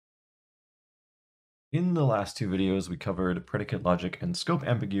In the last two videos, we covered predicate logic and scope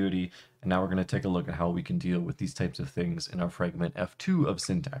ambiguity, and now we're going to take a look at how we can deal with these types of things in our fragment F2 of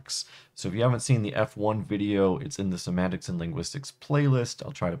syntax. So if you haven't seen the F1 video, it's in the Semantics and Linguistics playlist.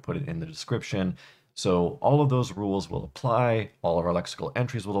 I'll try to put it in the description. So all of those rules will apply, all of our lexical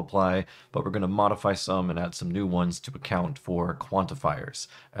entries will apply, but we're going to modify some and add some new ones to account for quantifiers,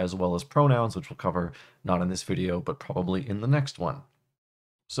 as well as pronouns, which we'll cover not in this video, but probably in the next one.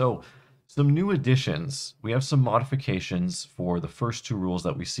 So some new additions, we have some modifications for the first two rules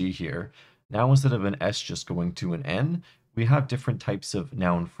that we see here. Now instead of an S just going to an N, we have different types of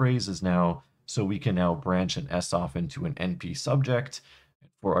noun phrases now, so we can now branch an S off into an NP subject.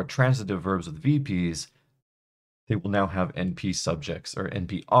 For our transitive verbs with VPs, they will now have NP subjects or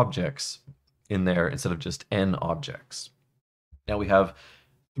NP objects in there instead of just N objects. Now we have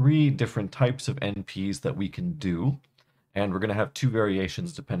three different types of NPs that we can do, and we're going to have two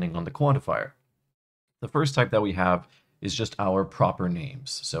variations depending on the quantifier. The first type that we have is just our proper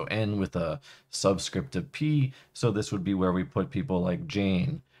names. So N with a subscript of P. So this would be where we put people like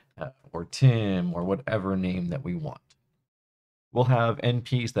Jane or Tim or whatever name that we want. We'll have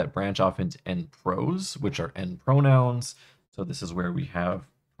NPs that branch off into NPros, which are N pronouns. So this is where we have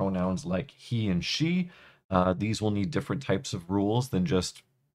pronouns like he and she. These will need different types of rules than just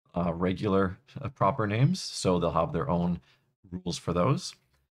regular proper names, so they'll have their own rules for those.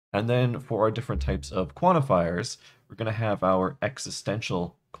 And then for our different types of quantifiers, we're going to have our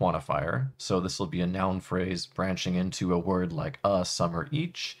existential quantifier. So this will be a noun phrase branching into a word like a, some, or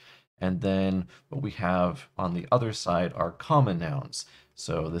each. And then what we have on the other side are common nouns.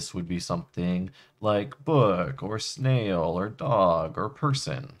 So this would be something like book, or snail, or dog, or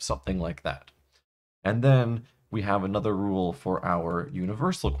person, something like that. And then we have another rule for our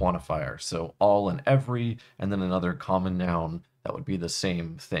universal quantifier. So all and every, and then another common noun that would be the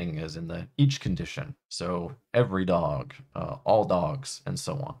same thing as in the each condition. So every dog, all dogs, and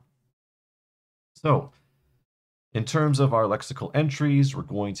so on. So in terms of our lexical entries, we're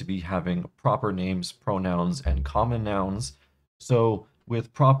going to be having proper names, pronouns, and common nouns. So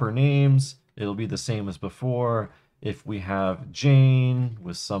with proper names, it'll be the same as before. If we have Jane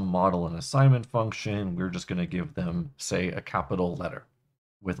with some model and assignment function, we're just going to give them, say, a capital letter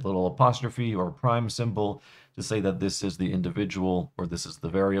with a little apostrophe or prime symbol to say that this is the individual or this is the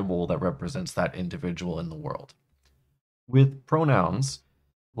variable that represents that individual in the world. With pronouns,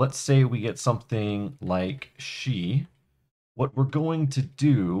 let's say we get something like she. What we're going to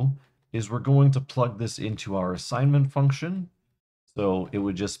do is we're going to plug this into our assignment function. So it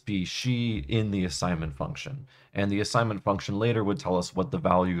would just be she in the assignment function. And the assignment function later would tell us what the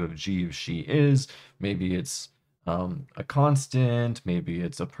value of g of she is. Maybe it's a constant, maybe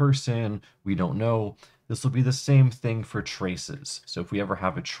it's a person, we don't know. This will be the same thing for traces. So if we ever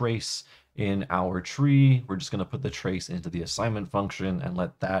have a trace in our tree, we're just going to put the trace into the assignment function and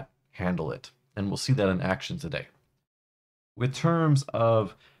let that handle it. And we'll see that in action today. With terms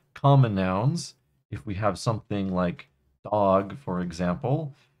of common nouns, if we have something like dog, for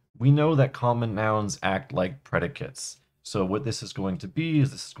example, we know that common nouns act like predicates. So what this is going to be is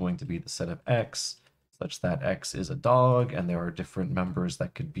this is going to be the set of X, such that X is a dog, and there are different members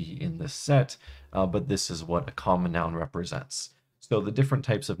that could be in this set, but this is what a common noun represents. So the different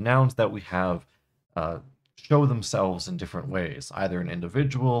types of nouns that we have show themselves in different ways, either an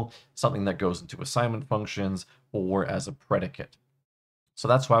individual, something that goes into assignment functions, or as a predicate. So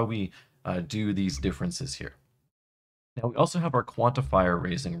that's why we do these differences here. Now we also have our quantifier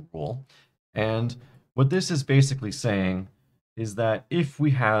raising rule, and what this is basically saying is that if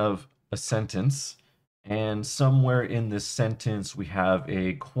we have a sentence and somewhere in this sentence we have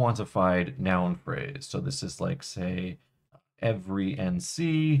a quantified noun phrase, so this is like, say, every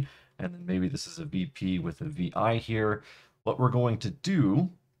NC, and then maybe this is a VP with a VI here, what we're going to do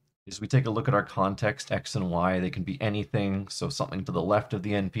is we take a look at our context, X and Y. They can be anything, so something to the left of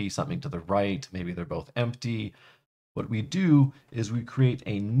the NP, something to the right, maybe they're both empty. What we do is we create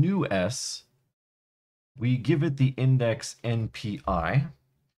a new S, we give it the index NPI,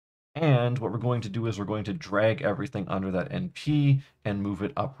 and what we're going to do is we're going to drag everything under that NP and move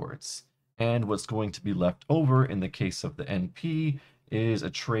it upwards. And what's going to be left over in the case of the NP is a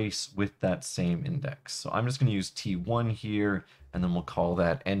trace with that same index. So I'm just going to use T1 here, and then we'll call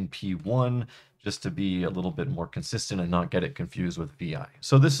that NP1 just to be a little bit more consistent and not get it confused with VI.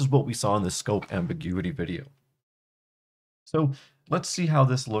 So this is what we saw in the scope ambiguity video. So let's see how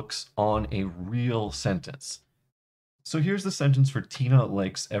this looks on a real sentence. So here's the sentence for Tina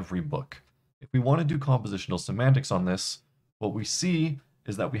likes every book. If we want to do compositional semantics on this, what we see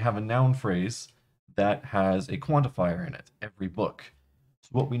is that we have a noun phrase that has a quantifier in it, every book. So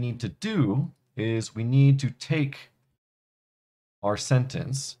what we need to do is we need to take our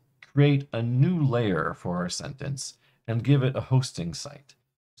sentence, create a new layer for our sentence, and give it a hosting site.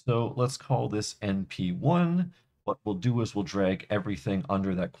 So let's call this NP1. What we'll do is we'll drag everything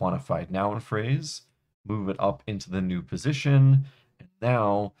under that quantified noun phrase, move it up into the new position, and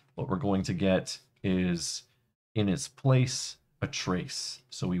now what we're going to get is in its place a trace.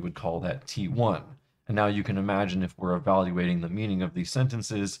 So we would call that T1. And now you can imagine if we're evaluating the meaning of these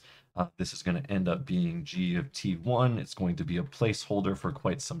sentences, this is going to end up being G of T1. It's going to be a placeholder for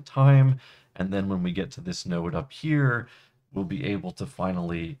quite some time. And then when we get to this node up here, we'll be able to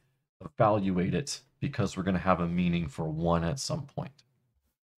finally evaluate it because we're going to have a meaning for 1 at some point.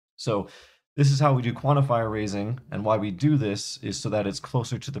 So this is how we do quantifier raising, and why we do this is so that it's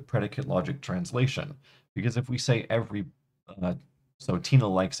closer to the predicate logic translation. Because if we say so Tina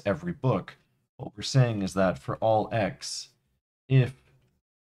likes every book, what we're saying is that for all x, if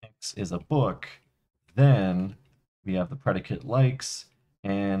x is a book, then we have the predicate likes,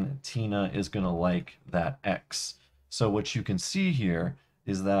 and Tina is going to like that x. So what you can see here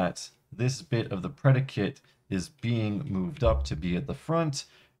is that this bit of the predicate is being moved up to be at the front,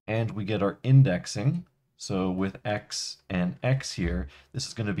 and we get our indexing. So with x and x here, this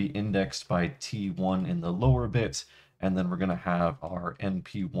is going to be indexed by T1 in the lower bit, and then we're going to have our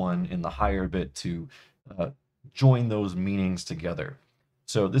NP1 in the higher bit to join those meanings together.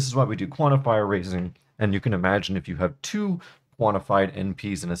 So this is why we do quantifier raising, and you can imagine if you have two quantified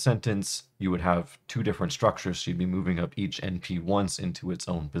NPs in a sentence, you would have two different structures, so you'd be moving up each NP once into its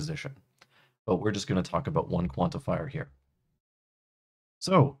own position. But we're just going to talk about one quantifier here.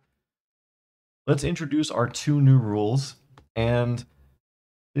 So let's introduce our two new rules, and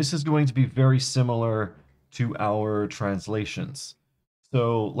this is going to be very similar to our translations.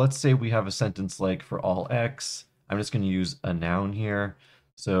 So let's say we have a sentence like for all x, I'm just going to use a noun here.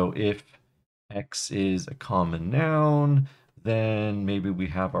 So if x is a common noun, then maybe we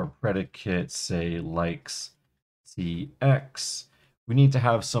have our predicate say likes tx. We need to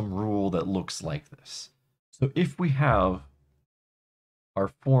have some rule that looks like this. So if we have our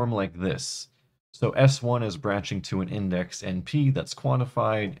form like this, so S1 is branching to an index NP that's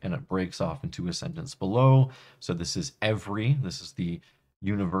quantified, and it breaks off into a sentence below. So this is every, this is the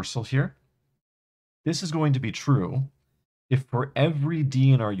universal here. This is going to be true if for every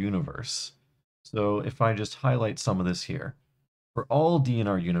D in our universe, so if I just highlight some of this here, for all D in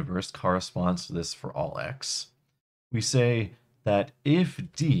our universe corresponds to this for all X, we say that if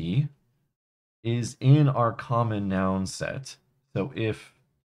D is in our common noun set, so if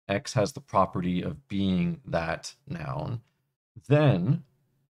X has the property of being that noun, then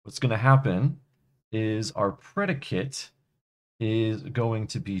what's going to happen is our predicate is going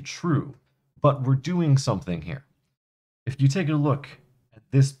to be true. But we're doing something here. If you take a look at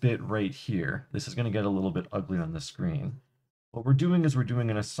this bit right here, this is going to get a little bit ugly on the screen. What we're doing is we're doing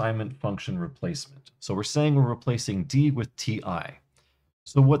an assignment function replacement. So we're saying we're replacing D with TI.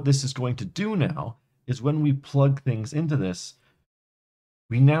 So what this is going to do now is when we plug things into this,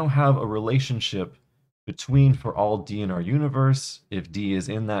 we now have a relationship between for all D in our universe. If D is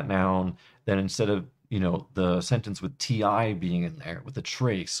in that noun, then instead of the sentence with TI being in there with the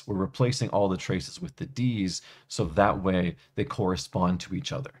trace, we're replacing all the traces with the Ds, so that way they correspond to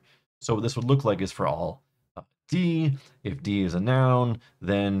each other. So what this would look like is for all D, if D is a noun,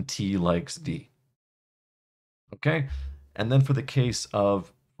 then T likes D. Okay, and then for the case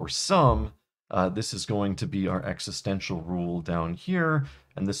of for some, this is going to be our existential rule down here,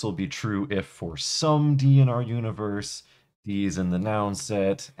 and this will be true if for some D in our universe, D is in the noun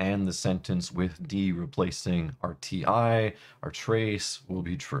set, and the sentence with D replacing our TI, our trace, will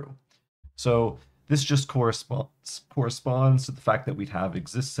be true. So this just corresponds to the fact that we have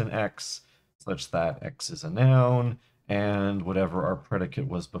exists in X, such that X is a noun, and whatever our predicate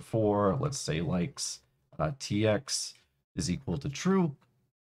was before, let's say likes TX, is equal to true.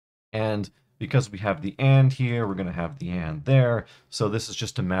 And because we have the and here, we're going to have the and there. So this is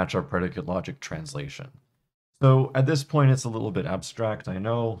just to match our predicate logic translation. So at this point, it's a little bit abstract, I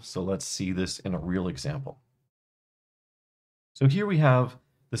know. So let's see this in a real example. So here we have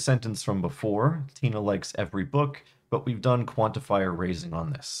the sentence from before, Tina likes every book, but we've done quantifier raising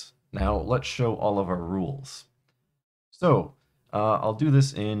on this. Now let's show all of our rules. So I'll do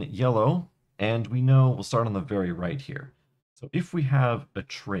this in yellow, and we know we'll start on the very right here. So if we have a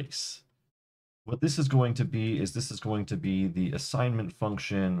trace, what this is going to be is this is going to be the assignment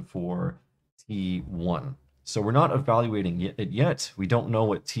function for T1. So we're not evaluating it yet. We don't know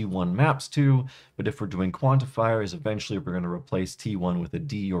what T1 maps to, but if we're doing quantifiers, eventually we're going to replace T1 with a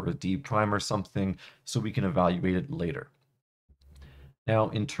D or a D prime or something, so we can evaluate it later. Now,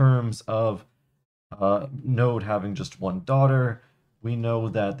 in terms of node having just one daughter, we know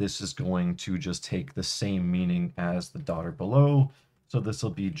that this is going to just take the same meaning as the daughter below. So this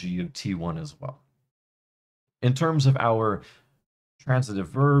will be G of T1 as well. In terms of our transitive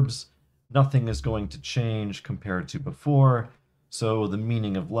verbs, nothing is going to change compared to before. So the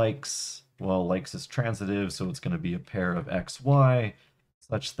meaning of likes, well, likes is transitive, so it's going to be a pair of x, y,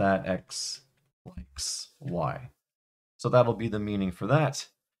 such that x likes y. So that'll be the meaning for that.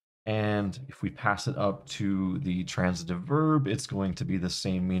 And if we pass it up to the transitive verb, it's going to be the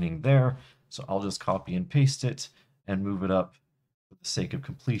same meaning there. So I'll just copy and paste it and move it up for the sake of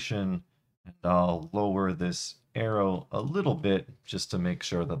completion. And I'll lower this arrow a little bit just to make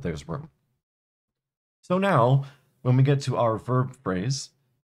sure that there's room. So now, when we get to our verb phrase,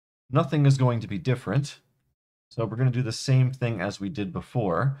 nothing is going to be different. So we're going to do the same thing as we did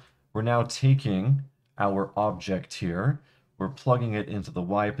before. We're now taking our object here, we're plugging it into the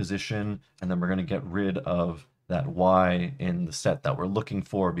y position, and then we're going to get rid of that y in the set that we're looking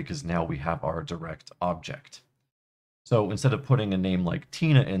for because now we have our direct object. So instead of putting a name like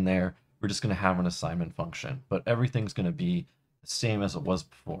Tina in there, we're just going to have an assignment function, but everything's going to be the same as it was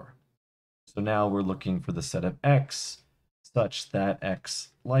before. So now we're looking for the set of x such that x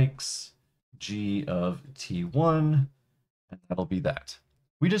likes G of T1, and that'll be that.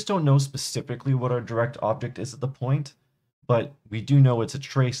 We just don't know specifically what our direct object is at the point, but we do know it's a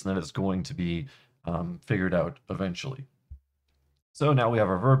trace and that it's going to be figured out eventually. So now we have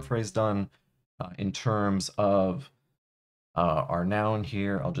our verb phrase done. In terms of our noun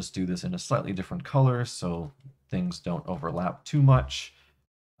here, I'll just do this in a slightly different color so things don't overlap too much.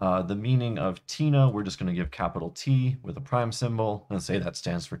 The meaning of Tina, we're just going to give capital T with a prime symbol and say that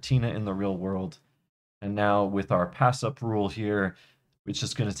stands for Tina in the real world. And now with our pass-up rule here, it's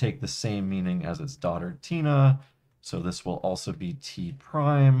just going to take the same meaning as its daughter Tina. So this will also be T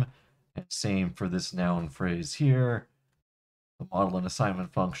prime. And same for this noun phrase here. The model and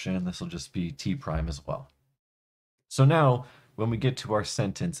assignment function, this will just be T prime as well. So now when we get to our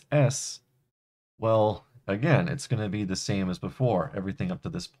sentence S, well, again, it's going to be the same as before. Everything up to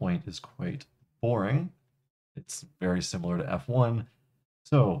this point is quite boring. It's very similar to F1.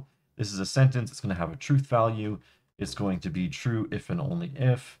 So this is a sentence. It's going to have a truth value. It's going to be true if and only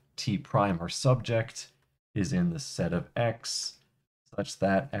if T prime, our subject, is in the set of X, such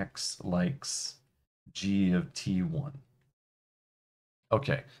that X likes G of T1.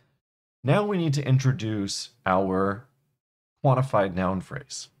 Okay, now we need to introduce our quantified noun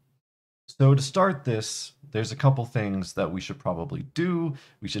phrase. So to start this, there's a couple things that we should probably do.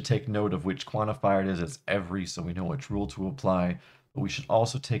 We should take note of which quantifier it is. It's every, so we know which rule to apply. But we should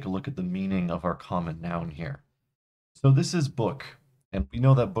also take a look at the meaning of our common noun here. So this is book, and we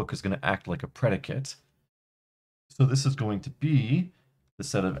know that book is going to act like a predicate. So this is going to be the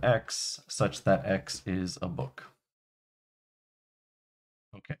set of X such that X is a book.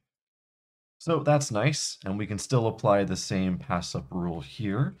 Okay. So that's nice, and we can still apply the same pass-up rule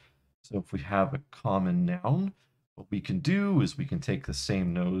here. So if we have a common noun, what we can do is we can take the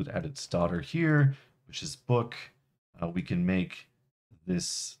same node at its daughter here, which is book. We can make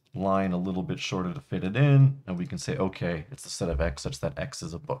this line a little bit shorter to fit it in, and we can say, okay, it's the set of X such that X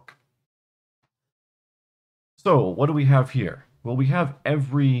is a book. So what do we have here? Well, we have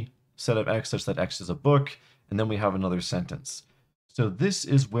every set of X such that X is a book, and then we have another sentence. So this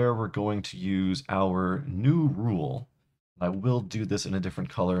is where we're going to use our new rule. I will do this in a different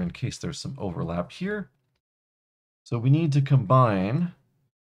color in case there's some overlap here. So we need to combine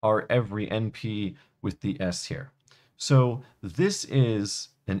our every NP with the S here. So this is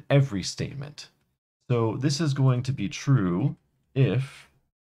an every statement. So this is going to be true if,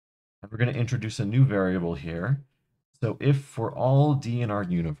 and we're going to introduce a new variable here. So if for all D in our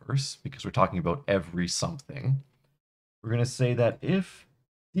universe, because we're talking about every something, we're going to say that if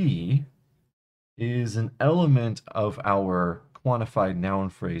D is an element of our quantified noun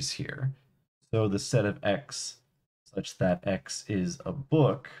phrase here, so the set of X such that X is a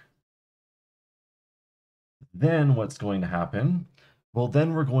book, then what's going to happen? Well,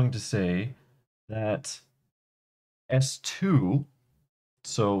 then we're going to say that S2,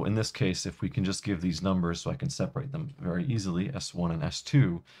 so in this case, if we can just give these numbers so I can separate them very easily, S1 and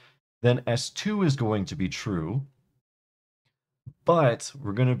S2, then S2 is going to be true, but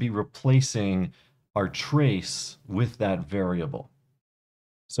we're going to be replacing our trace with that variable.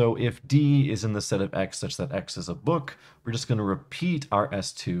 So if D is in the set of X such that X is a book, we're just going to repeat our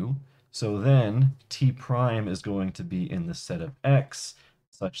S2. So then T prime is going to be in the set of X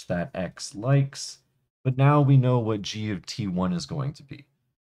such that X likes. But now we know what G of T1 is going to be.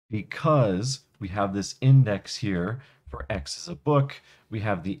 Because we have this index here for X is a book, we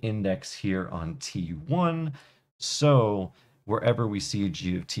have the index here on T1. So wherever we see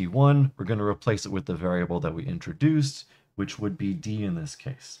G of T1, we're going to replace it with the variable that we introduced, which would be D in this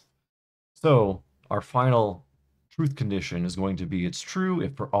case. So our final truth condition is going to be it's true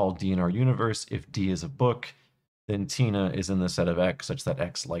if for all D in our universe, if D is a book, then Tina is in the set of X such that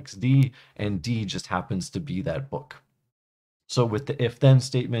X likes D, and D just happens to be that book. So with the if-then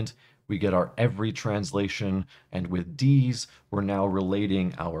statement, we get our every translation, and with D's, we're now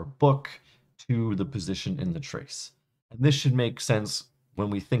relating our book to the position in the trace. And this should make sense when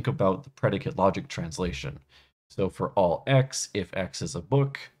we think about the predicate logic translation. So for all X, if X is a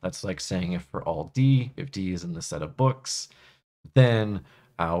book, that's like saying if for all D, if D is in the set of books, then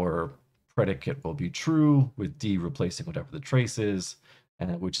our predicate will be true, with D replacing whatever the trace is,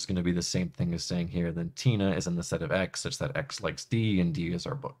 which is going to be the same thing as saying here, then Tina is in the set of X such that X likes D and D is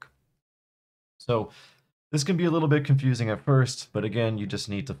our book. So this can be a little bit confusing at first, but again, you just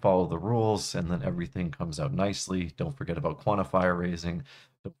need to follow the rules and then everything comes out nicely. Don't forget about quantifier raising.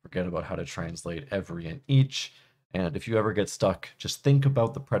 Don't forget about how to translate every and each. And if you ever get stuck, just think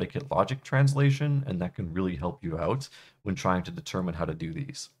about the predicate logic translation, and that can really help you out when trying to determine how to do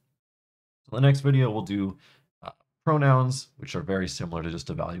these. So in the next video, we'll do pronouns, which are very similar to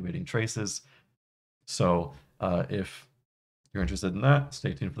just evaluating traces. So if you're interested in that,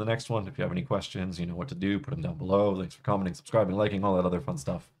 stay tuned for the next one. If you have any questions, you know what to do, put them down below. Thanks for commenting, subscribing, liking, all that other fun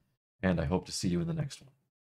stuff. And I hope to see you in the next one.